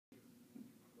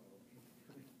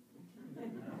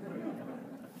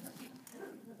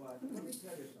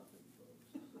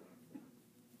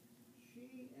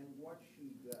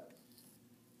she does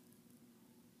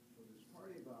for this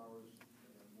party of ours,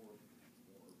 and more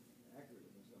accurate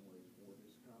in some ways for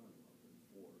this Commonwealth and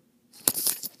for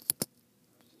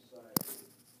society,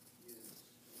 is,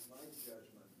 in my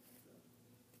judgment,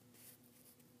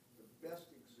 the best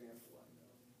example I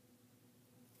know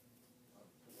of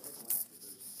political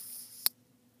activism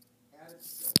at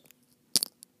its best,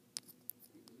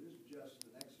 because it is just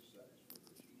an exercise for her.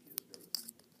 She is very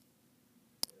deep,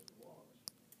 as do all of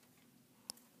us.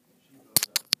 And she knows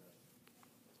how to do it.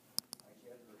 I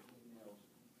get her emails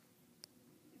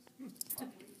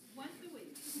monthly. Once a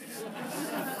week.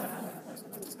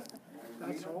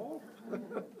 That's all?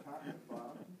 Top to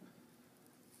bottom.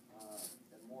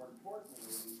 And more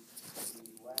importantly, the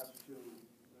last two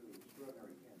really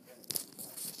extraordinary campaigns of the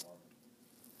last department.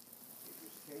 It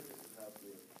was Kate that was out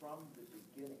there from the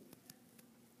beginning,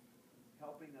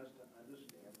 helping us to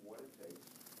understand what it takes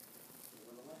to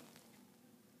win an election.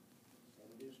 And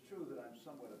it is true that I'm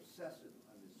somewhat obsessive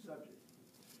on this subject,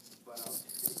 but I'll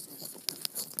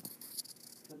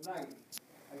tonight,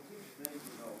 I teach many,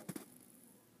 you know,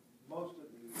 most of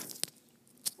the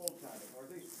full-time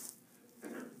Northeastern,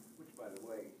 which, by the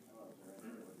way, I don't know if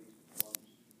there are any Northeastern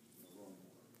alums in the room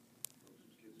or folks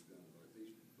whose kids have gone to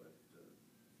Northeastern, but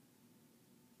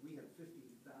we have 50,000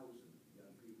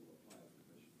 young people apply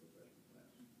for the freshman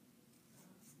class.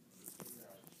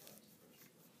 50,000 spots in the freshman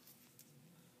class.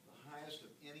 The highest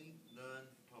of any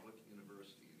non-public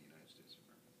university in the United States of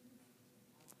America.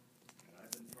 And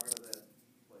I've been part of that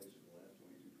place for the last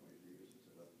 22, 23 years since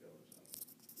I left the governor's office.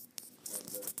 It's one of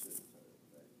the best decisions I've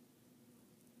ever made.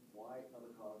 Why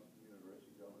other colleges and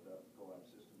universities don't adopt the co-op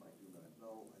system, I do not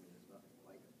know. I mean, there's nothing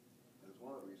like it. And it's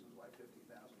one of the reasons why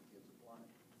 50,000 kids apply.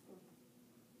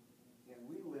 And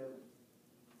we live,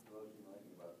 for those of you know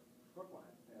anything about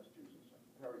Brookline, Massachusetts,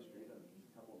 Perry Street, and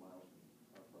a couple of miles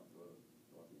from our front door to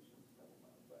Northeastern, a couple of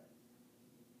miles back.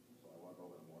 So I walk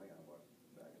over in the morning, and I walk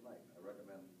back at night. I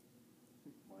recommend,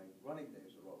 my running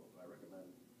days are over, but I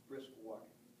recommend brisk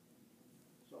walking.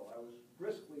 So I was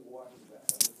briskly walking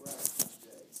back on the grass that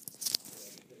day, and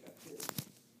I pick up kids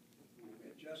who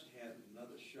had just had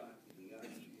another shot in the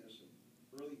eye. She has some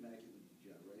early macular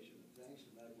degeneration, and thanks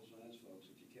to medical science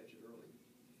folks, if you catch it early,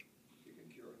 you can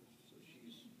cure it. So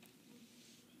she's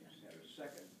had her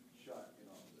second shot, you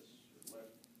know, this, her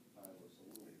left eye was a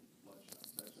little bloodshot.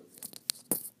 That's okay.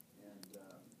 And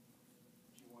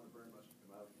she wanted very much to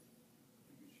come out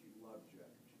because she loved Jack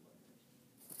and she loved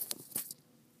Nancy.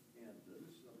 And this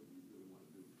is something we really want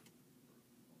to do for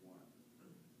a while.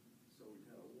 So we've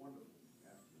had a wonderful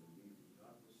afternoon meeting,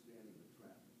 notwithstanding the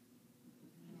traffic.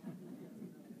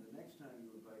 And the next time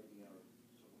you invite me out,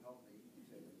 so help me, I'm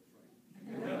taking the train.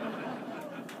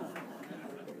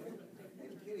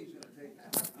 And Kitty's going to take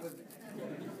that with me.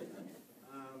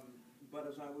 But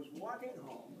as I was walking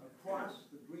home across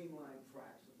the Green Line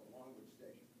tracks at the Longwood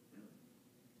Station,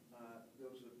 there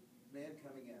was a man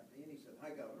coming at me, and he said,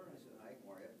 "Hi, Governor." I said, "Hi,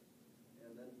 how are you?"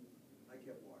 And then I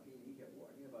kept walking, and he kept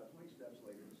walking. About 20 steps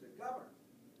later, he said, "Governor,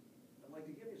 I'd like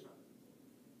to give you something.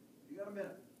 You got a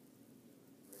minute?"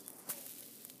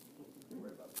 Don't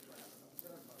worry about the traffic.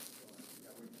 Yeah,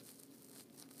 wait a minute.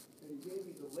 And he gave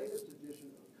me the latest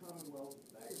edition of Commonwealth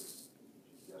magazine,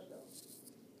 which is just out.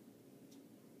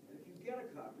 And if you get a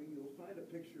copy, you'll find a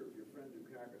picture of your friend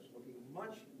Dukakis looking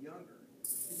much younger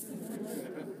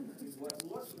in what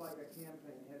looks like a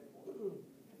campaign headquarters.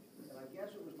 And I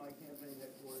guess it was my campaign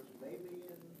headquarters maybe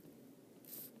in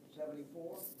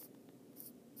 '74.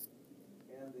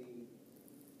 And the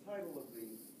title of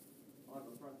on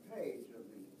the front page of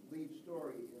the lead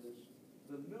story is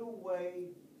 "The New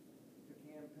Way to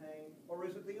Campaign, or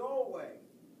is it the Old Way?"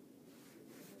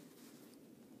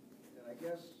 And I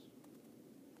guess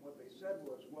what they said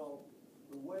was, well,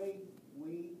 the way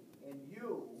we and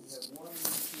you have won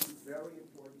these two very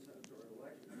important senatorial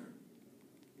elections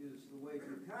is the way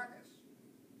Dukakis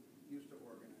used to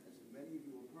organize, and many of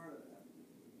you were part of that.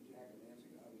 Jack and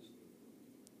Nancy, obviously,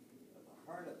 at the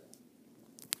heart of that.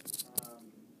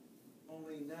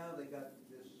 Only now they got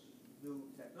this new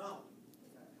technology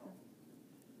that kind of helped.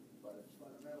 But it's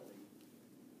fundamentally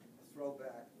a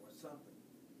throwback or something.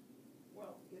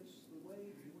 Well, it's the way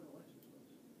you win elections,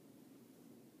 folks.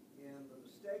 And the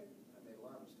mistake, I made a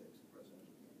lot of mistakes in the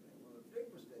presidential campaign. One of the big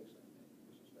mistakes I made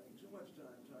was spending too much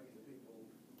time talking to people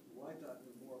who I thought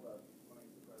knew more about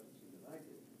running for the presidency than I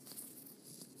did,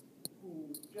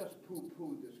 who just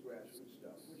poo-pooed this grassroots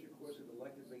stuff, which of course had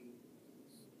elected me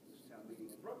this town meeting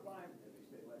in Brookline as a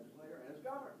state legislator and as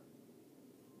governor.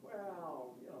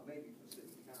 Well, you know, maybe for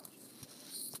city council.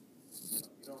 You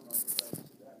don't run for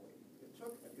presidency that way. It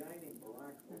took a guy named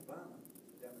Barack Obama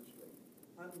to demonstrate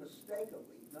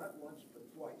unmistakably, not once but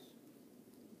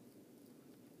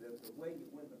the way you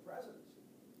win the presidency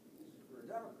is for a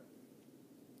Democrat,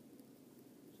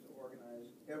 is to organize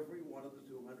every one of the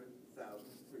 200,000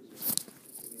 precincts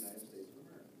in the United States of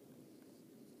America.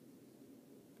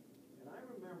 And I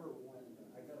remember when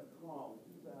I got a call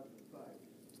in 2005.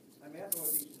 I'm at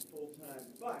Northeastern full-time,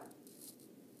 but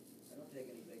I don't take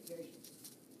any vacations.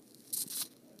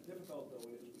 Difficult though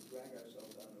it is, we drag ourselves